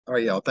All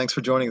right, y'all. Thanks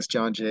for joining us,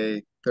 John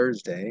Jay.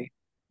 Thursday,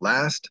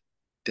 last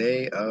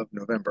day of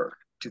November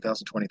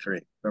 2023,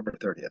 November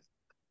 30th.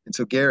 And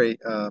so, Gary,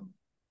 the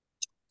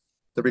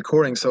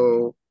recording,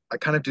 so I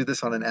kind of do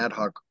this on an ad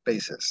hoc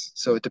basis.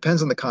 So it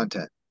depends on the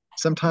content.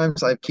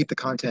 Sometimes I keep the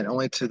content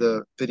only to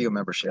the video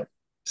membership.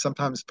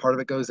 Sometimes part of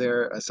it goes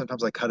there.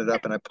 Sometimes I cut it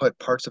up and I put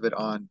parts of it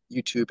on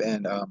YouTube.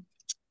 And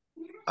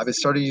I've been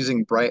started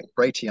using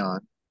Brighteon,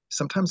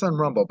 sometimes on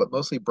Rumble, but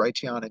mostly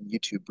Brighteon and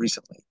YouTube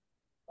recently.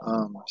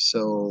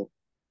 So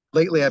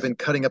lately I've been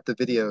cutting up the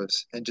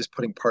videos and just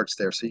putting parts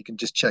there so you can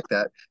just check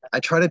that. I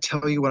try to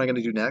tell you what I'm going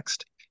to do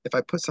next. If I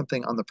put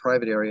something on the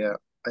private area,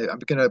 I'm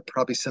going to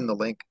probably send the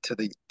link to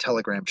the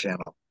Telegram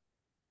channel.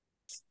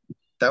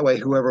 That way,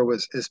 whoever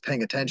was is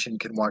paying attention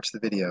can watch the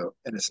video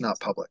and it's not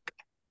public.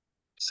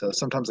 So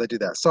sometimes I do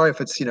that. Sorry if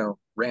it's,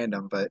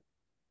 random, but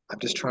I'm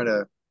just trying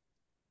to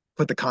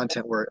put the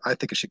content where I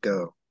think it should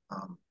go.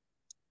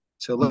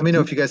 So let me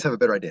know if you guys have a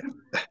better idea.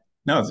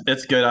 No,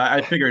 it's good. I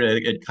figured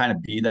it'd kind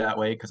of be that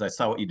way because I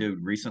saw what you do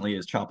recently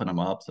is chopping them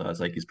up. So I was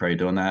like, he's probably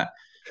doing that.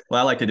 What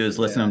I like to do is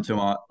listen to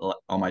Yeah. them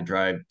on my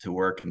drive to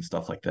work and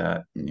stuff like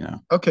that.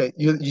 Okay.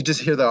 You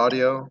just hear the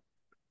audio.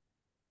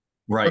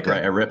 Right, Okay.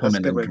 right. I rip them That's a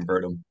and good then way.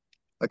 convert them.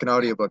 Like an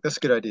audiobook. That's a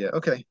good idea.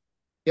 Okay.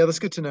 Yeah, that's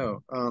good to know.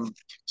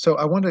 So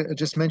I want to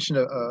just mention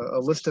a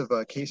list of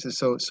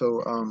cases.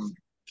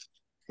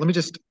 Let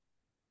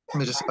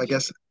me just, I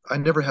guess I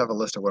never have a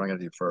list of what I'm going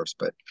to do first,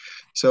 but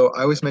so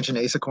I always mention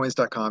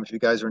aceofcoins.com. If you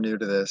guys are new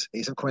to this,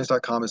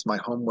 aceofcoins.com is my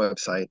home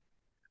website.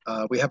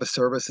 We have a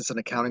service, it's an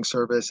accounting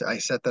service. I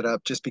set that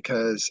up just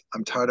because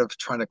I'm tired of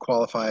trying to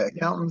qualify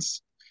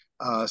accountants.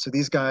 So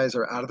these guys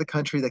are out of the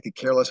country. They could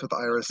care less what the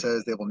IRS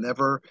says. They will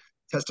never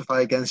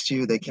testify against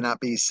you. They cannot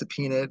be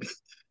subpoenaed.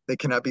 They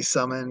cannot be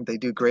summoned. They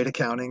do great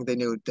accounting.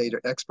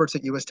 They're experts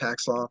at U.S.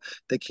 tax law.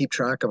 They keep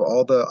track of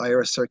all the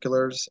IRS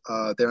circulars.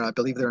 I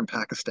believe they're in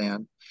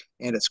Pakistan,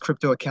 and it's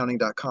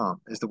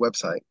cryptoaccounting.com is the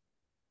website.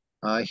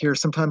 Here,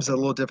 sometimes it's a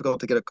little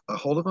difficult to get a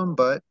hold of them,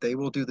 but they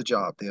will do the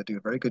job. They'll do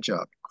a very good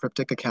job.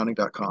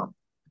 Crypticaccounting.com.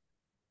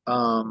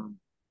 Um,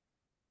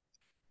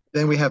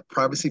 then we have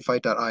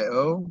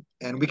privacyfight.io,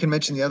 and we can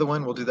mention the other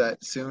one. We'll do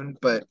that soon,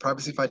 but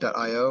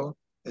privacyfight.io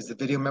is the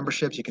video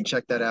memberships. You can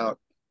check that out.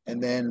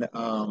 And then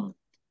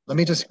let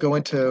me just go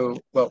into,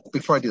 well,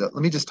 before I do that,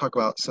 let me just talk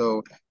about,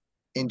 so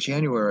in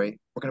January,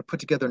 we're going to put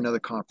together another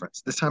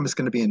conference. This time it's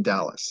going to be in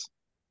Dallas.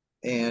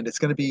 And it's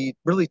going to be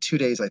really 2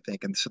 days, I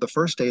think. And so the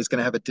first day is going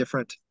to have a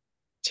different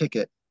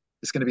ticket.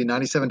 It's going to be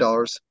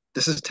 $97.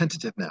 This is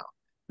tentative now.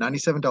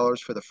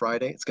 $97 for the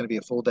Friday. It's going to be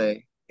a full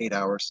day, 8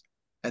 hours.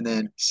 And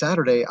then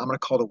Saturday, I'm going to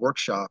call it a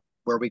workshop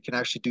where we can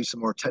actually do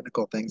some more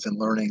technical things and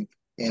learning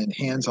and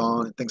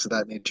hands-on and things of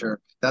that nature.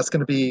 That's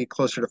going to be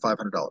closer to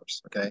 $500.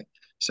 Okay.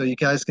 So you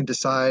guys can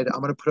decide. I'm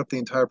going to put up the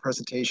entire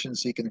presentation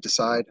so you can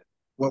decide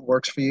what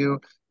works for you,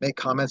 make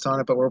comments on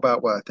it. But we're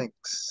about what, I think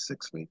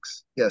 6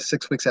 weeks. Yeah,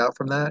 6 weeks out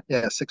from that.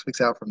 Yeah, 6 weeks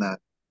out from that.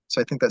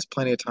 So I think that's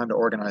plenty of time to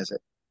organize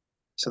it.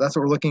 So that's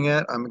what we're looking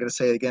at. I'm going to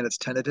say again, it's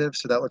tentative.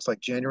 So that looks like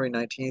January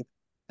 19th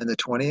and the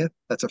 20th.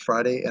 That's a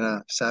Friday and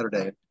a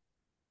Saturday.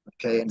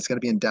 Okay. And it's going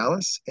to be in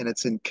Dallas and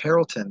it's in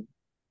Carrollton.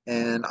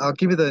 And I'll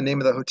give you the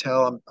name of the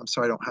hotel. I'm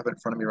sorry, I don't have it in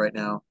front of me right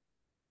now.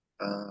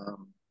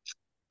 Um,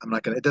 I'm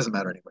not going to, it doesn't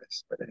matter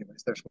anyways. But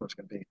anyways, there's what it's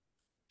going to be.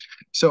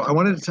 So I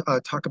wanted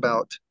to talk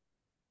about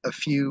a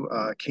few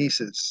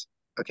cases.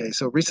 Okay.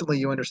 So recently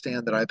you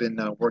understand that I've been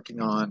working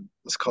on,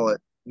 let's call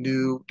it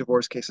new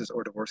divorce cases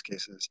or divorce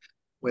cases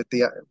with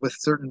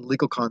certain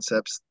legal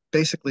concepts,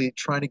 basically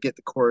trying to get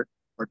the court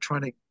or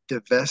trying to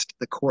divest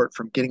the court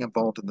from getting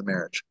involved in the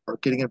marriage or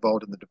getting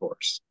involved in the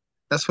divorce.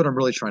 That's what I'm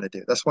really trying to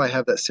do. That's why I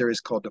have that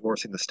series called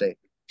Divorcing the State.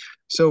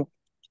 So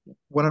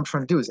what I'm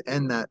trying to do is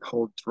end that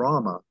whole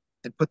drama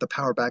and put the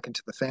power back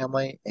into the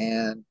family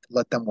and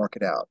let them work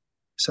it out.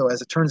 So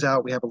as it turns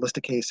out, we have a list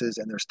of cases,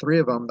 and there's three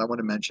of them that I want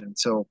to mention.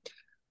 So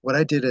what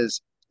I did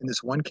is in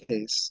this one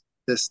case,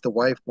 the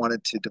wife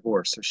wanted to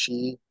divorce, so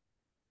she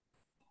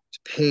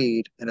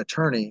paid an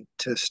attorney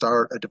to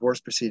start a divorce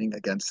proceeding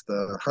against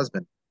the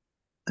husband.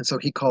 And so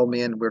he called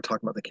me and we were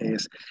talking about the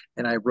case,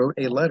 and I wrote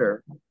a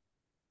letter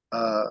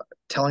uh,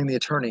 telling the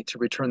attorney to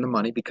return the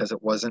money because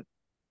it wasn't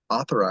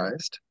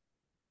authorized.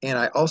 And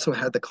I also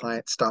had the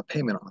client stop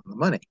payment on the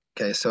money.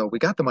 Okay, so we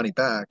got the money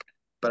back,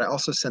 but I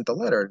also sent the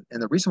letter.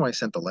 And the reason why I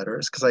sent the letter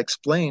is because I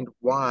explained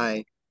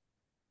why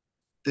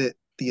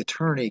the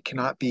attorney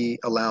cannot be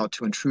allowed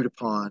to intrude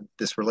upon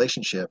this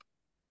relationship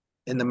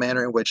in the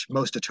manner in which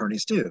most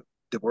attorneys do.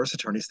 Divorce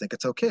attorneys think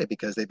it's okay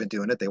because they've been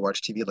doing it. They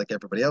watch TV like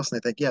everybody else, and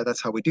they think, yeah,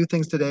 that's how we do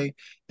things today.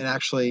 And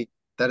actually,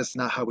 that is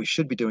not how we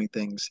should be doing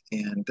things.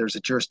 And there's a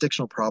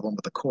jurisdictional problem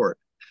with the court.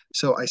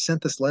 So I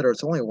sent this letter.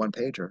 It's only a one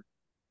pager.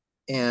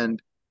 And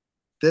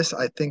this,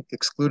 I think,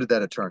 excluded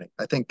that attorney.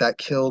 I think that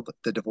killed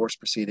the divorce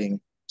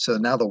proceeding. So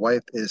now the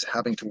wife is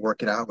having to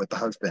work it out with the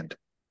husband.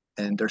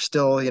 And they're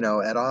still,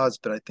 at odds,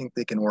 but I think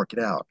they can work it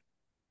out.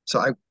 So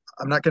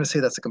I'm not going to say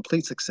that's a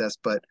complete success,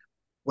 but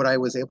what I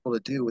was able to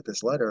do with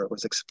this letter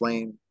was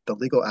explain the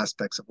legal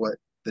aspects of what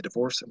the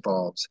divorce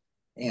involves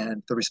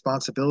And the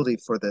responsibility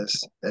for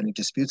this, any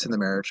disputes in the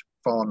marriage,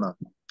 fall on the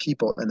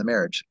people in the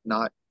marriage,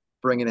 not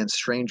bringing in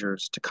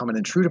strangers to come and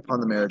intrude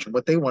upon the marriage. And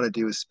what they want to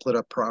do is split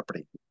up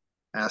property,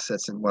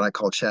 assets, and what I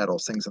call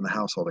chattels, things in the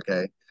household.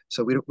 Okay.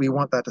 So we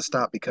want that to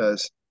stop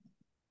because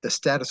the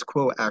status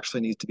quo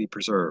actually needs to be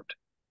preserved.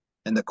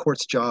 And the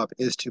court's job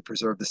is to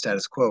preserve the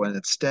status quo. And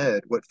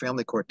instead, what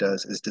family court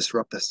does is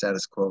disrupt the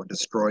status quo and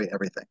destroy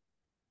everything.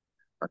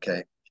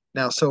 Okay.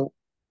 Now, so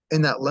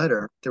in that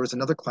letter, there was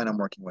another client I'm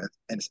working with,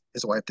 and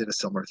his wife did a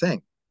similar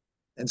thing.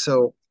 And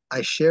so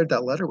I shared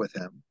that letter with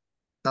him,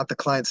 not the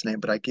client's name,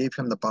 but I gave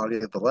him the body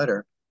of the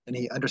letter, and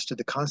he understood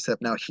the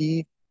concept. Now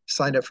he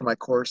signed up for my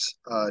course,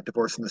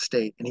 Divorce in the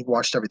State, and he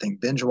watched everything,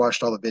 binge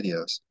watched all the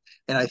videos.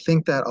 And I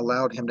think that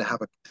allowed him to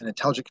have an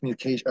intelligent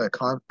communication,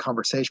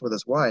 conversation with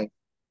his wife.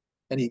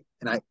 And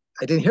I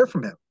didn't hear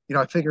from him.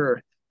 I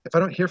figure if I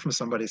don't hear from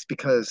somebody, it's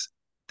because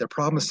their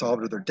problem is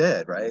solved or they're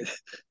dead, right?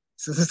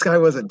 Since this guy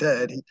wasn't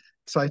dead,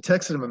 so I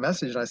texted him a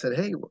message and I said,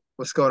 "Hey,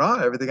 what's going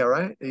on? Everything all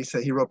right?" And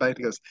he wrote back.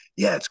 He goes,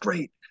 "Yeah, it's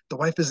great. The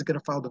wife isn't going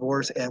to file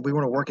divorce, and we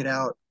want to work it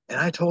out. And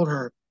I told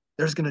her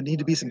there's going to need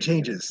to be some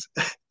changes."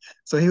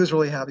 So he was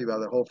really happy about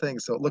the whole thing.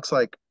 So it looks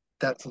like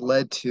that's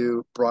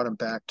brought him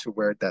back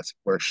to that's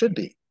where it should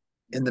be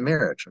in the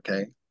marriage.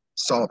 Okay,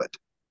 solve it.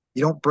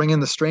 You don't bring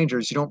in the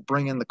strangers. You don't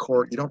bring in the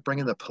court. You don't bring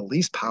in the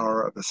police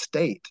power of the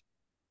state.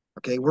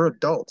 Okay, we're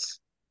adults.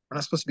 We're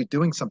not supposed to be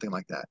doing something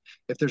like that.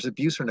 If there's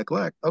abuse or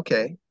neglect,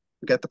 okay,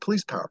 we got the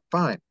police power,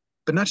 fine.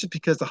 But not just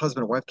because the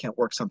husband and wife can't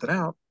work something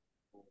out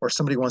or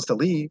somebody wants to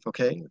leave,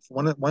 okay? If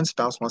one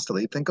spouse wants to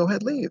leave, then go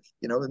ahead, leave.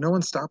 No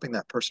one's stopping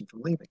that person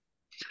from leaving.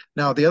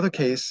 Now, the other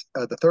case,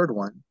 the third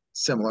one,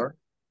 similar.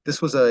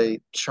 This was a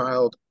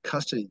child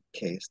custody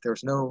case.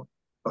 There's no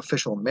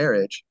official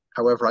marriage.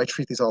 However, I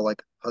treat these all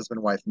like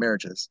husband-wife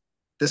marriages.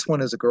 This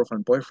one is a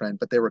girlfriend-boyfriend,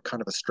 but they were kind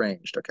of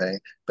estranged, okay?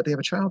 But they have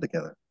a child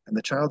together, and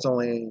the child's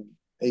only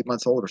 8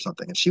 months old or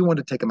something, and she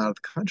wanted to take him out of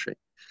the country.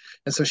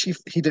 And so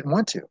he didn't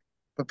want to.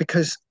 But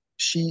because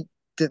she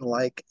didn't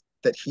like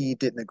that he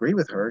didn't agree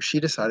with her,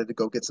 she decided to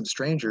go get some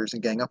strangers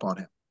and gang up on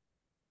him.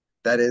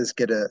 That is,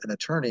 get an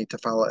attorney to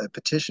file a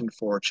petition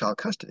for child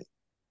custody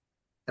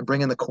and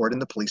bring in the court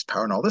and the police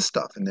power and all this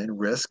stuff, and then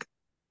risk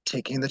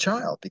taking the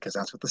child because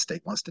that's what the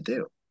state wants to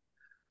do.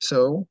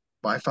 So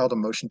I filed a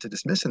motion to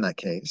dismiss in that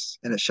case,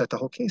 and it shut the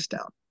whole case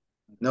down.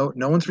 No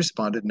one's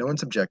responded, no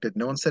one's objected,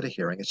 no one set a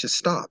hearing. It's just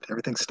stopped.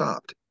 Everything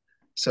stopped.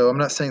 So I'm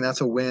not saying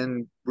that's a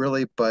win,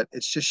 really, but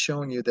it's just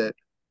showing you that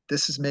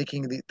this is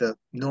making the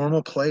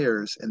normal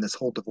players in this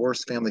whole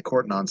divorce family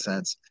court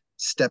nonsense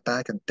step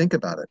back and think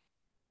about it.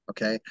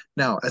 Okay.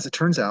 Now, as it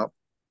turns out,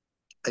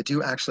 I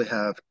do actually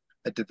have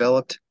a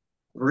developed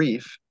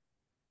brief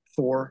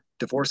for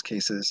divorce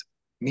cases,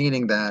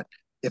 meaning that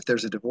if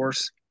there's a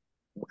divorce,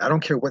 I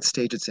don't care what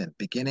stage it's in,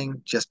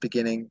 beginning, just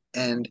beginning,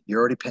 end, you're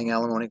already paying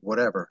alimony,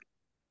 whatever.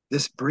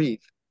 This brief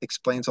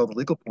explains all the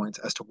legal points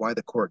as to why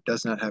the court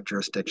does not have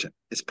jurisdiction.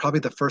 It's probably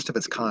the first of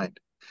its kind.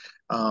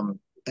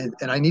 And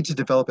I need to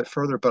develop it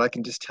further, but I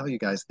can just tell you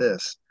guys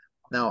this.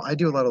 Now, I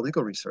do a lot of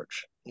legal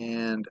research,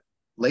 and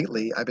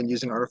lately I've been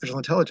using artificial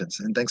intelligence.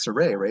 And thanks to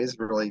Ray, Ray's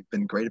really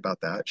been great about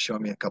that,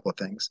 showing me a couple of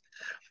things.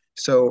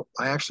 So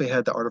I actually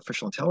had the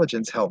artificial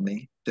intelligence help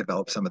me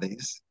develop some of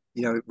these.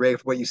 Ray,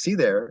 what you see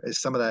there is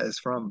some of that is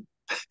from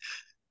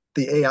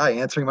the AI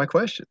answering my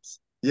questions.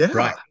 Yeah,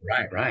 Right,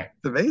 right, right.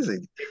 it's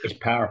amazing. It's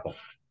powerful.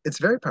 It's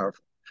very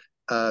powerful.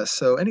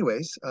 So,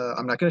 anyways,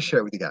 I'm not going to share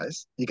it with you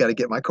guys. You got to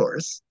get my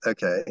course.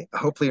 Okay.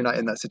 Hopefully, you're not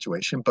in that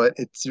situation, but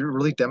it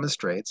really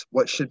demonstrates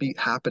what should be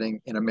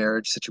happening in a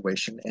marriage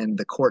situation, and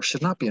the court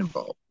should not be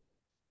involved.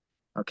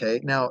 Okay.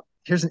 Now,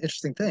 here's an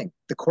interesting thing: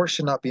 the court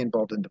should not be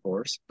involved in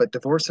divorce, but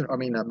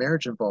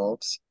marriage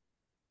involves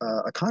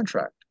a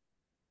contract,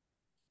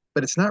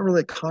 but it's not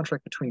really a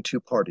contract between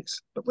two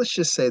parties. But let's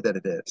just say that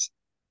it is.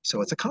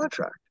 So, it's a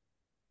contract.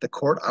 The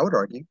court, I would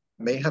argue,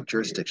 may have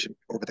jurisdiction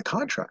over the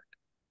contract,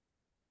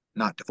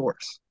 not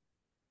divorce.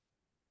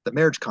 The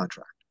marriage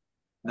contract,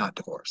 not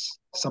divorce.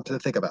 Something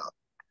to think about.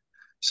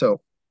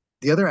 So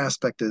the other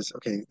aspect is,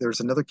 okay, there's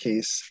another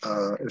case.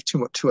 There's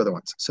two other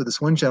ones. So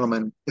this one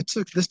gentleman,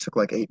 this took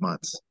like 8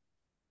 months.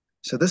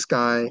 So this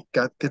guy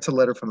gets a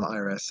letter from the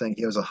IRS saying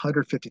he owes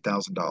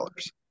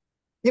 $150,000.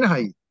 You know how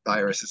the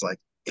IRS is like,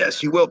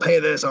 yes, you will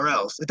pay this or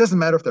else. It doesn't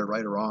matter if they're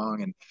right or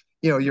wrong. And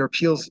your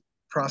appeals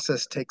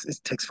process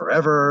takes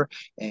forever.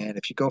 And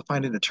if you go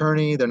find an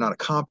attorney, they're not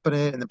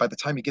competent. And then by the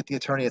time you get the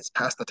attorney, it's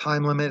past the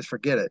time limit.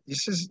 Forget it.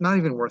 It's just not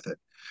even worth it.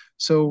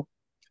 So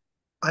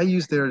I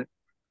use their,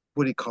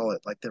 what do you call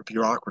it? Like their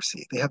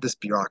bureaucracy. They have this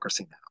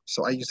bureaucracy now.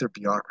 So I use their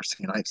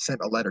bureaucracy and I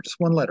sent a letter, just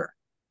one letter.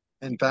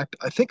 In fact,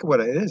 I think what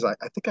it is, I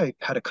think I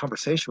had a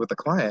conversation with the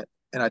client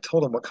and I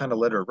told him what kind of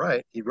letter to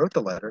write. He wrote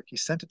the letter, he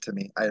sent it to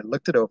me. I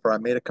looked it over, I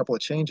made a couple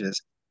of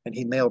changes, and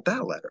he mailed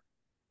that letter.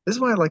 This is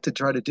what I like to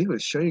try to do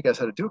is show you guys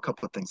how to do a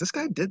couple of things. This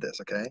guy did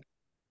this, okay?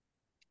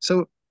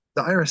 So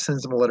the IRS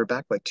sends him a letter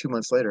back like 2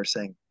 months later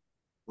saying,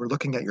 we're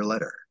looking at your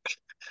letter.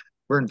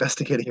 We're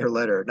investigating your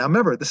letter. Now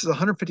remember, this is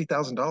 $150,000.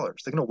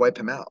 They're going to wipe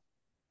him out.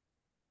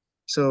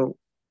 So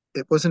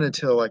it wasn't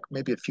until like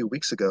maybe a few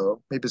weeks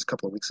ago, maybe it was a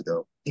couple of weeks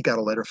ago, he got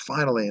a letter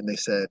finally, and they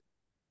said,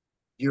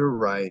 "You're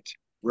right.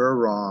 We're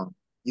wrong.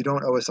 You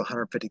don't owe us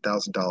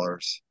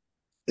 $150,000.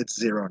 It's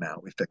zero now.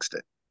 We fixed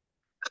it."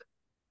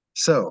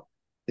 So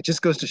it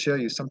just goes to show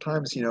you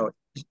sometimes,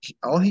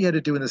 all he had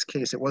to do in this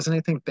case, it wasn't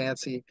anything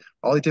fancy.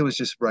 All he did was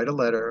just write a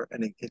letter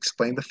and he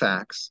explained the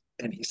facts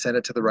and he sent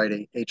it to the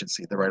right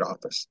agency, the right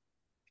office.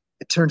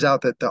 It turns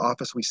out that the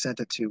office we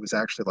sent it to was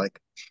actually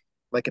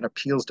like an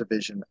appeals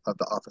division of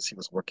the office he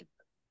was working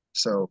with.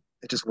 So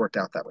it just worked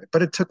out that way.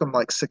 But it took him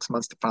like 6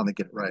 months to finally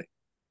get it right.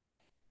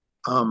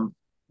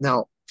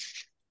 Now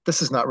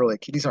this is not really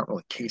these aren't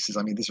really cases.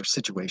 I mean, these are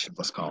situations,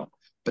 let's call them.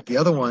 But the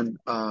other one,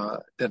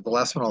 the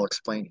last one I'll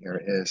explain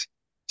here is,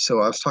 so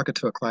I was talking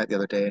to a client the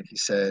other day, and he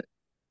said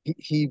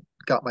he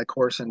got my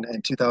course in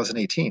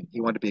 2018.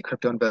 He wanted to be a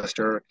crypto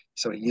investor,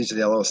 so he used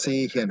the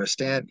LLC.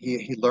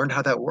 He learned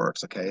how that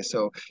works. Okay,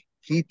 so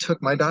he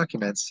took my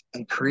documents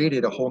and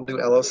created a whole new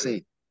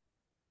LLC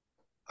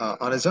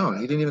on his own.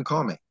 He didn't even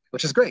call me,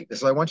 which is great. This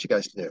is what I want you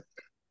guys to do.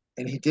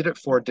 And he did it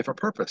for a different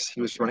purpose.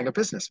 He was running a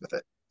business with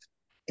it,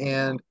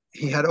 and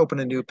he had to open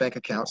a new bank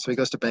account. So he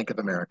goes to Bank of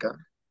America.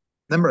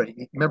 Remember,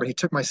 he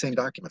took my same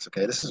documents.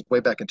 Okay, this is way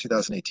back in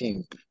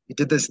 2018. He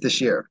did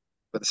this year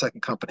with the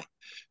second company.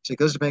 So he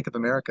goes to Bank of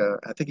America.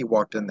 I think he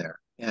walked in there,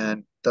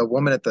 and the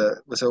woman at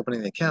the was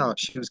opening the account.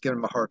 She was giving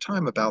him a hard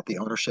time about the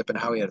ownership and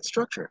how he had it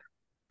structured.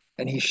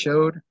 And he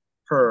showed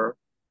her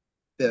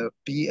the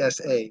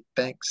BSA,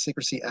 Bank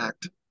Secrecy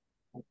Act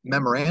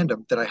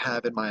memorandum that I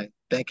have in my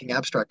banking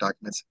abstract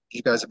documents.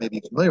 You guys may be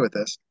familiar with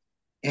this.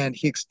 And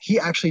he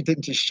actually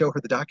didn't just show her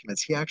the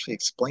documents, he actually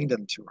explained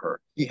them to her.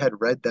 He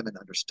had read them and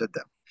understood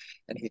them.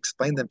 And he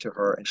explained them to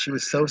her. And she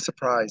was so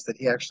surprised that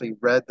he actually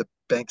read the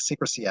Bank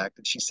Secrecy Act.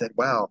 And she said,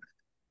 "Wow,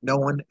 no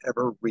one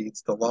ever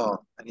reads the law."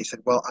 And he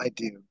said, "Well, I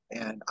do.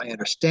 And I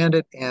understand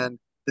it. And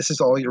this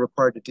is all you're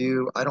required to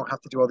do. I don't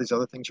have to do all these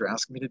other things you're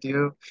asking me to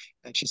do."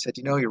 And she said,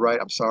 "You're right.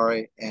 I'm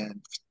sorry."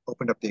 And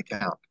opened up the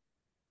account.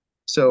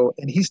 So,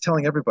 and he's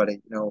telling everybody,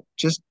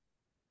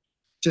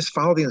 just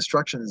follow the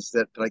instructions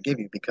that I give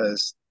you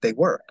because they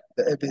work.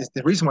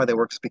 The reason why they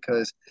work is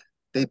because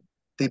they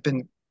they've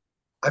been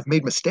I've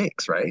made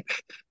mistakes, right?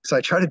 So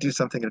I try to do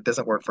something and it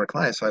doesn't work for a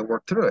client, so I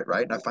work through it,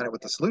 right? And I find out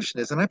what the solution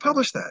is, and I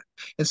publish that.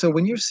 And so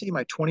when you see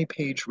my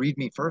 20-page "Read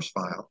Me First"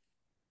 file,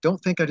 don't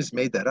think I just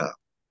made that up.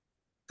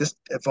 This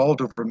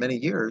evolved over many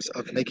years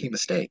of making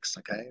mistakes.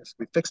 Okay, so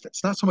we fixed it.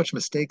 It's not so much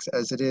mistakes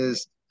as it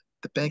is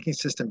the banking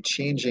system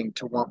changing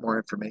to want more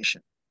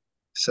information.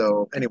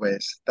 So,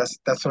 anyways, that's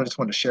what I just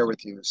wanted to share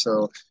with you.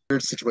 So,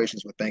 weird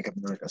situations with Bank of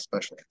America,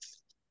 especially.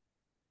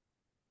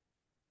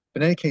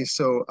 But in any case,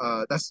 so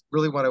that's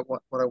really what I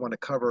want to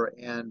cover,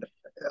 and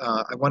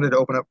I wanted to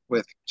open up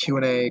with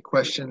Q&A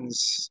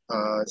questions.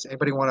 Does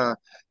anybody want to?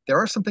 There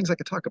are some things I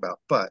could talk about,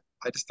 but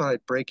I just thought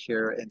I'd break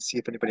here and see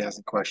if anybody has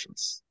any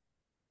questions.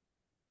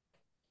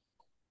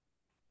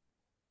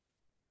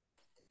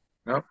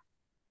 No?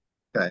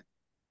 Okay.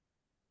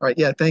 All right.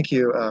 Yeah. Thank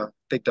you,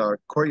 Big Dog.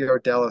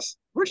 Courtyard Dallas.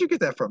 Where'd you get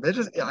that from?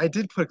 I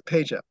did put a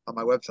page up on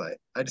my website.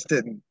 I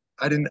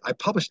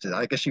published it.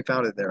 I guess you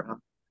found it there, huh?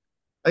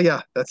 Oh,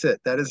 yeah, that's it.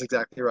 That is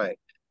exactly right.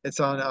 It's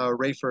on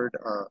Rayford,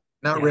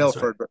 not Yeah, that's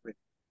right. Railford, but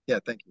yeah,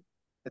 thank you.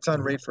 It's on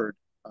Mhm.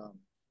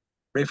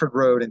 Rayford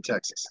Road in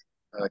Texas,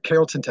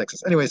 Carrollton,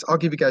 Texas. Anyways, I'll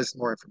give you guys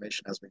more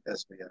information as we go.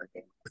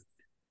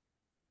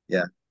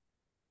 Yeah.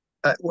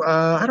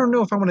 I don't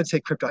know if I want to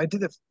take crypto. I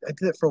did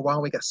it for a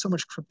while. We got so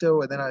much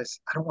crypto, and then I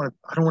don't want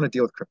to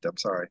deal with crypto. I'm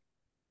sorry.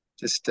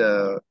 Just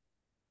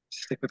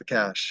stick with the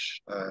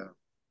cash.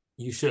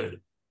 You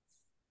should.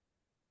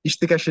 You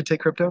think I should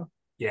take crypto?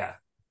 Yeah,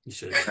 you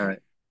should. All right.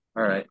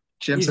 All right.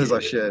 Jim Easy says to I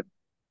do. should.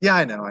 Yeah,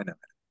 I know. I know.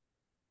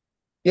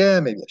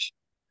 Yeah, maybe I should.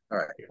 All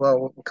right. Yeah. Well,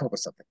 we'll come up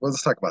with something. Well,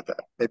 let's talk about that.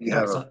 Maybe you All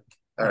have right, a. so,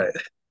 All all right, right.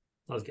 sounds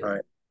All good.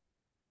 right.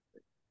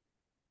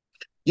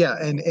 Yeah,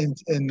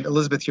 and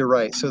Elizabeth, you're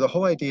right. So the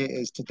whole idea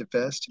is to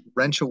divest,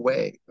 wrench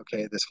away,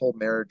 okay, this whole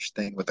marriage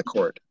thing with the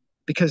court,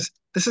 because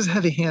this is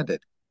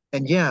heavy-handed.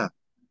 And yeah,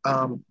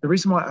 the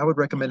reason why I would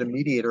recommend a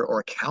mediator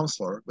or a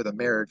counselor with a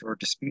marriage or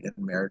dispute in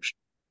marriage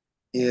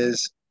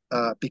is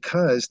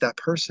because that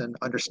person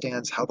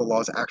understands how the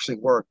laws actually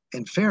work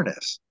in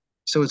fairness.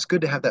 So it's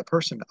good to have that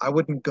person. I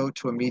wouldn't go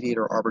to a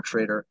mediator or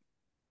arbitrator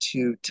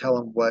to tell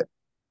him what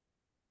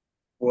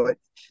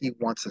he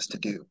wants us to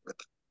do with,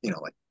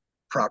 like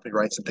property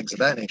rights and things of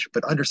that nature.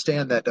 But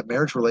understand that the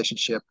marriage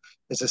relationship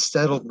is a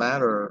settled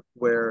matter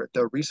where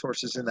the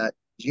resources in that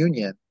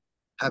union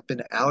have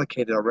been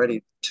allocated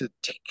already to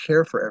take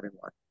care for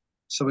everyone.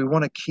 So we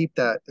want to keep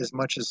that as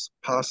much as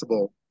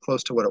possible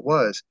close to what it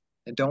was,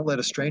 and don't let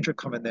a stranger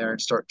come in there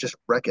and start just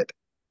wreck it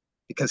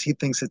because he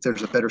thinks that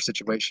there's a better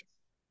situation.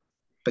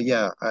 But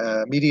yeah,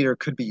 a mediator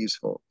could be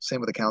useful. Same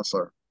with a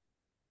counselor.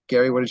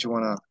 Gary, what did you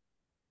want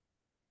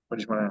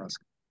to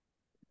ask?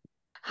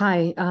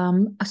 Hi.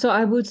 So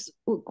I was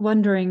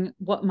wondering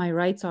what my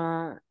rights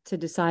are to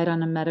decide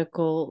on a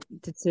medical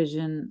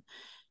decision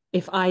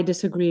if I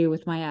disagree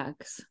with my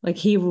ex. Like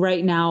he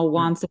right now Hmm.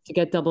 wants us to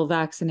get double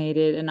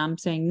vaccinated, and I'm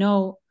saying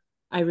no.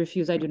 I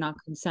refuse, I do not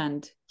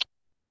consent.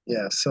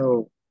 Yeah,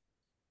 so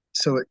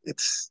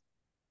it's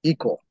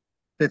equal,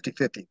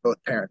 50-50,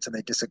 both parents, and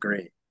they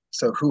disagree.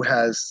 So who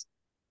has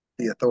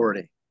the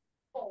authority?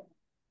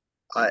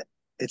 I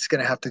It's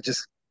going to have to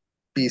just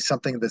be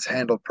something that's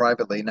handled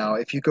privately. Now,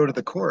 if you go to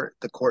the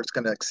court's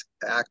going to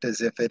act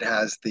as if it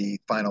has the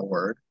final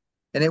word,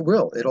 and it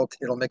will.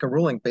 It'll make a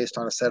ruling based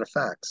on a set of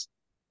facts.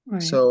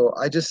 Right. So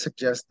I just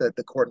suggest that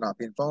the court not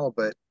be involved,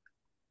 but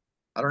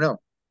I don't know.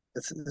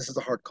 This is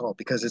a hard call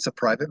because it's a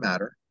private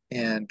matter,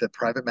 and the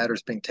private matter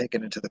is being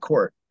taken into the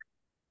court.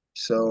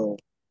 So,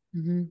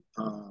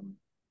 Mm-hmm. um,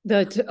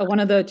 One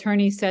of the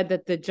attorneys said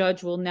that the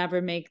judge will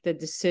never make the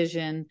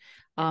decision.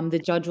 The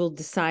judge will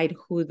decide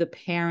who the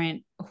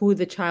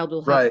child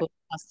will have right, full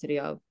custody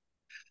of.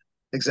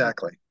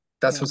 exactly.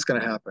 That's Yeah, what's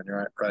going to happen,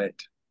 right? Right.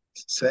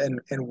 So,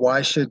 and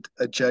why should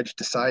a judge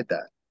decide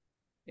that?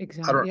 I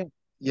exactly. don't. Yeah.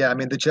 Yeah, I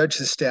mean, the judge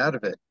has stay out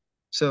of it,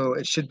 so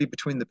it should be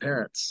between the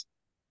parents.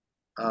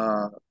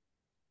 Uh,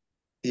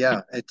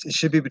 yeah, it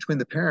should be between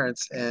the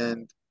parents,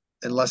 and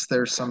unless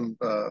there's some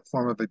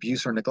form of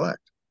abuse or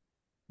neglect.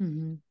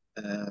 Mm-hmm.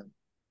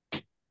 Uh,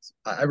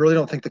 I really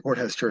don't think the court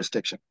has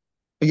jurisdiction.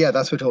 But yeah,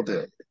 that's what he'll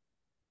do.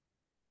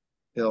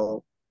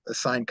 He'll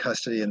assign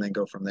custody and then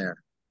go from there.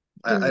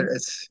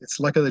 Does It's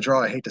luck of the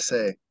draw. I hate to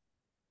say.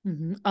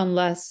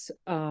 Unless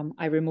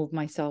I remove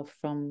myself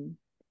from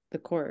the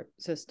court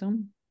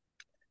system.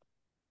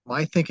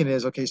 My thinking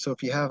is okay. So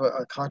if you have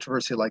a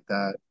controversy like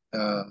that,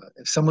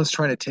 if someone's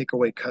trying to take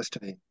away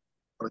custody,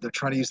 or they're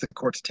trying to use the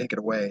court to take it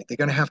away, they're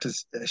going to have to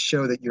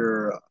show that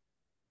you're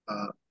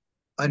uh,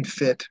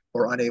 unfit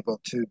or unable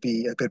to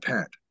be a good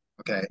parent.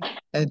 Okay.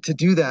 And to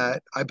do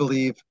that, I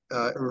believe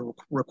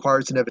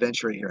requires an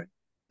evidentiary hearing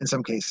in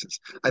some cases.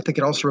 I think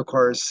it also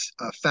requires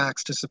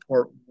facts to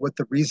support what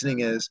the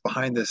reasoning is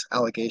behind this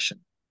allegation.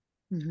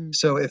 Mm-hmm.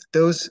 So if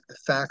those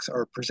facts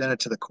are presented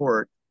to the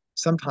court,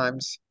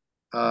 sometimes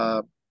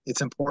uh,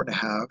 it's important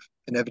to have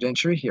an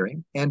evidentiary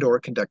hearing and or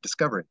conduct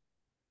discovery.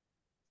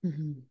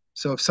 Mm-hmm.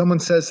 So if someone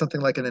says something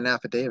like in an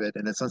affidavit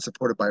and it's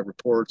unsupported by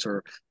reports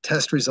or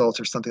test results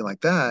or something like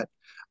that,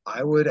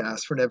 I would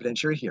ask for an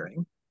evidentiary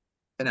hearing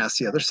and ask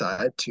the other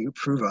side to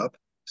prove up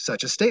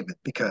such a statement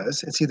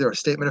because it's either a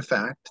statement of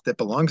fact that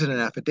belongs in an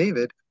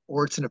affidavit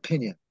or it's an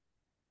opinion.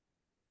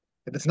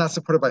 If it's not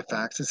supported by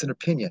facts, it's an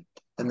opinion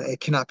and it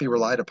cannot be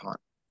relied upon.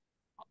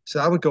 So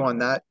I would go on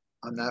that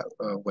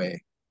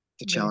way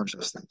to Yeah. challenge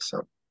those things.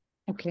 So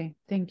Okay.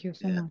 Thank you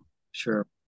so yeah, much. sure.